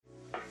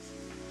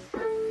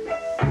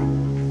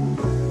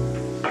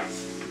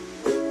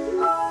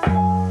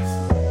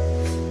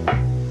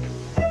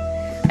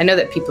I know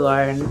that people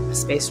are in a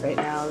space right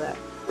now that,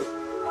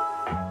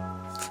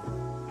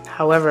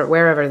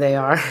 wherever they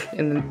are,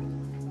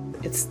 and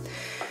it's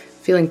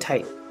feeling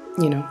tight.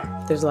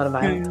 There's a lot of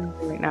violence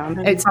right now.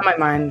 It's on my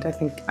mind. I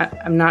think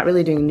I'm not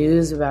really doing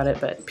news about it,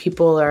 but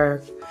people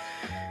are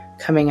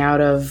coming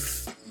out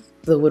of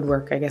the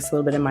woodwork, I guess, a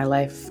little bit in my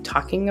life,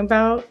 talking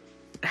about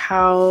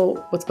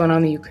how what's going on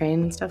in the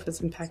Ukraine and stuff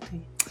is impacting.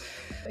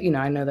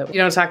 I know that we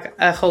don't talk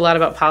a whole lot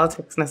about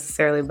politics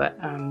necessarily, but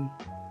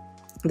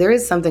there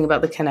is something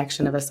about the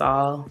connection of us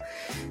all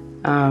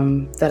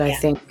that I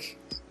think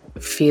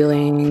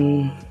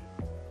feeling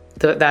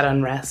that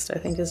unrest, I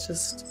think it's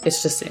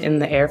just in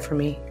the air for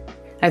me.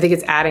 I think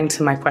it's adding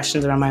to my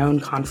questions around my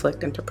own conflict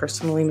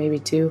interpersonally, maybe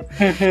too.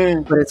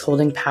 But it's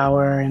holding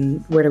power,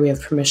 and where do we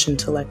have permission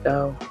to let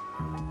go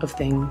of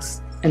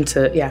things and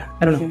to,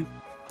 I don't know.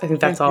 I think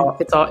that's all.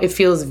 It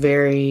feels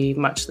very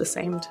much the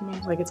same to me,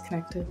 like it's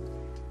connected.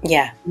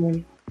 Yeah.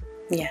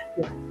 Yeah.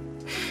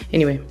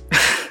 Anyway.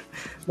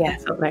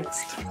 What's up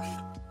next?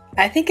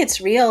 I think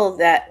it's real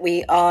that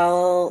we're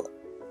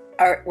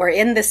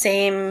in the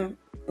same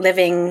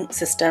living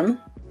system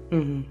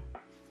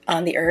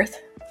on the earth,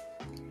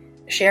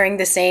 sharing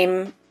the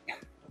same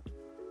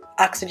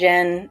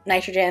oxygen,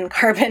 nitrogen,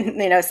 carbon,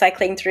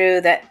 cycling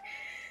through that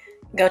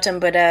Gautam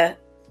Buddha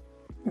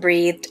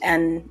breathed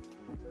and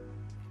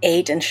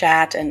ate and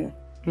shat and,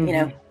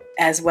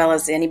 as well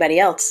as anybody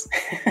else.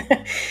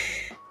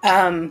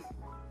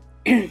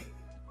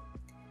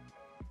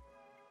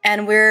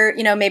 And we're,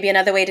 maybe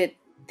another way to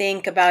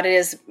think about it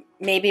is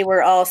maybe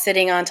we're all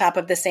sitting on top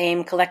of the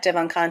same collective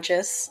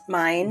unconscious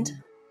mind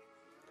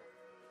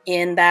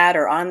in that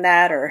or on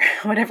that or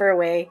whatever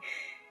way.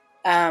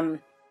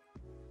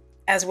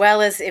 As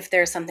well as if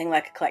there's something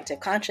like a collective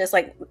conscious,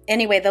 like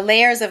anyway, the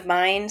layers of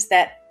minds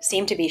that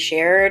seem to be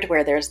shared,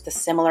 where there's the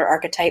similar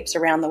archetypes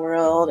around the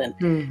world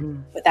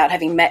and without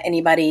having met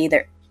anybody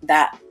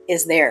that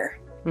is there.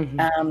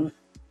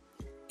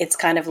 It's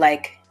kind of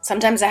like,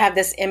 sometimes I have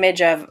this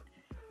image of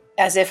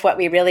as if what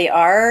we really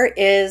are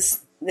is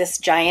this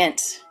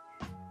giant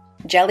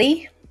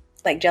jelly,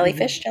 like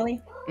jellyfish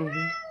jelly.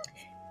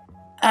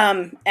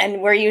 And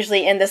we're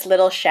usually in this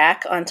little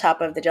shack on top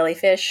of the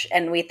jellyfish,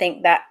 and we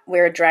think that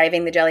we're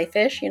driving the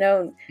jellyfish,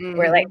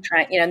 we're like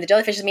trying, and the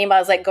jellyfish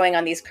meanwhile is like going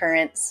on these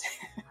currents.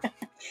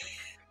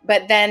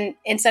 But then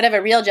instead of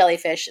a real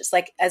jellyfish, it's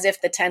like as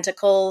if the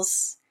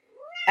tentacles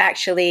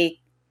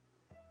actually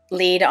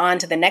lead on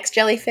to the next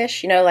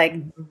jellyfish, like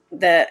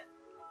the,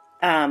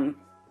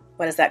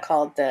 what is that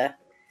called? The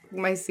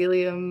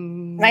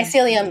mycelium.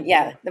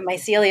 Yeah. The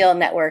mycelial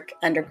network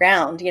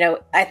underground.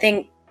 I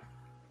think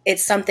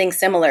it's something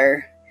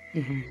similar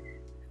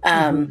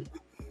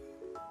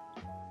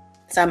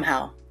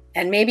somehow.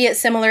 And maybe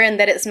it's similar in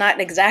that it's not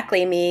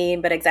exactly me,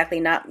 but exactly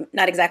not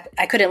exactly.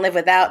 I couldn't live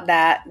without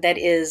that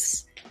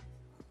is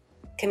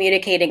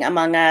communicating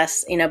among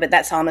us, but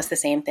that's almost the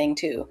same thing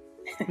too.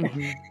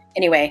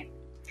 Anyway.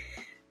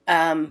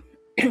 And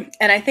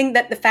I think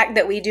that the fact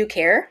that we do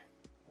care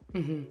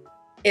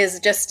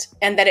is just,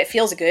 and that it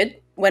feels good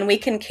when we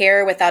can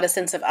care without a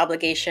sense of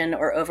obligation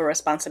or over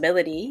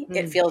responsibility,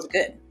 it feels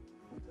good.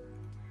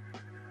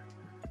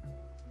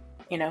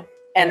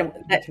 And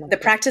the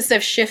practice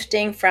of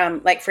shifting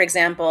from, like, for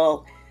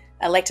example,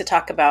 I like to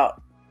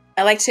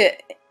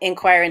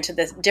inquire into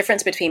the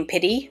difference between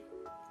pity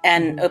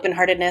and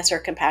open-heartedness or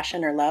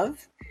compassion or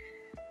love,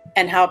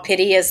 and how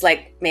pity is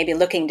like maybe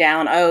looking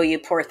down, oh, you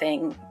poor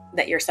thing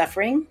that you're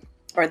suffering,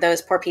 or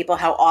those poor people,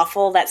 how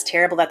awful, that's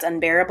terrible, that's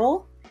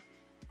unbearable.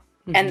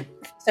 And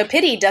so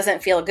pity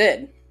doesn't feel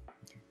good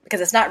because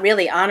it's not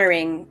really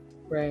honoring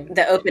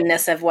the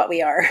openness of what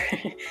we are,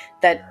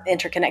 that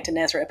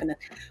interconnectedness or openness.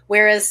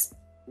 Whereas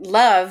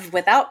love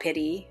without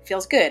pity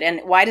feels good.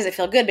 And why does it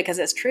feel good? Because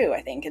it's true,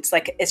 I think. It's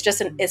like, it's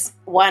just it's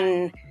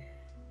one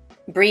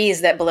breeze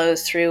that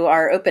blows through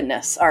our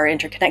openness, our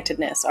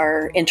interconnectedness,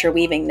 our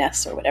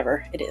interweavingness, or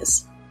whatever it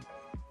is.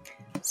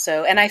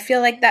 So, and I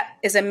feel like that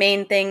is a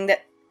main thing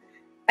that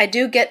I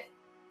do get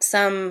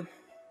some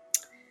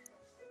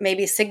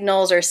maybe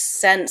signals or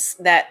sense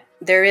that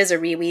there is a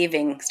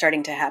reweaving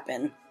starting to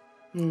happen.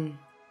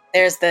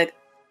 There's the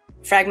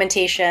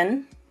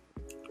fragmentation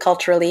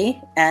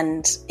culturally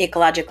and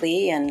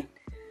ecologically and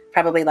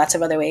probably lots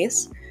of other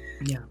ways.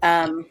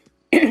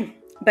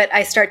 But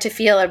I start to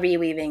feel a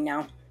reweaving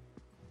now,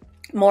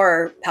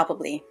 more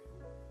palpably.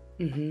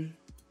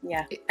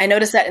 Yeah, I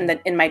noticed that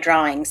in my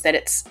drawings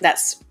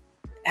that's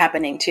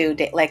happening too,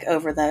 like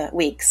over the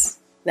weeks,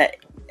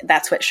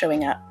 that's what's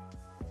showing up.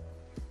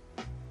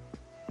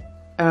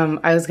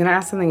 I was going to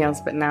ask something else,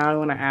 but now I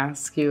want to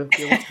ask you if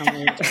you will tell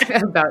me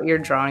about your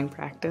drawing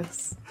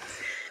practice.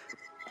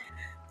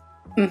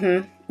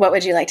 What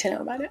would you like to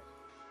know about it?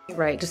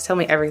 Right, just tell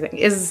me everything.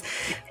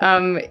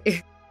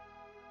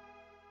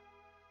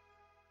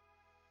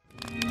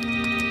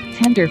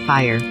 Tender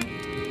Fire.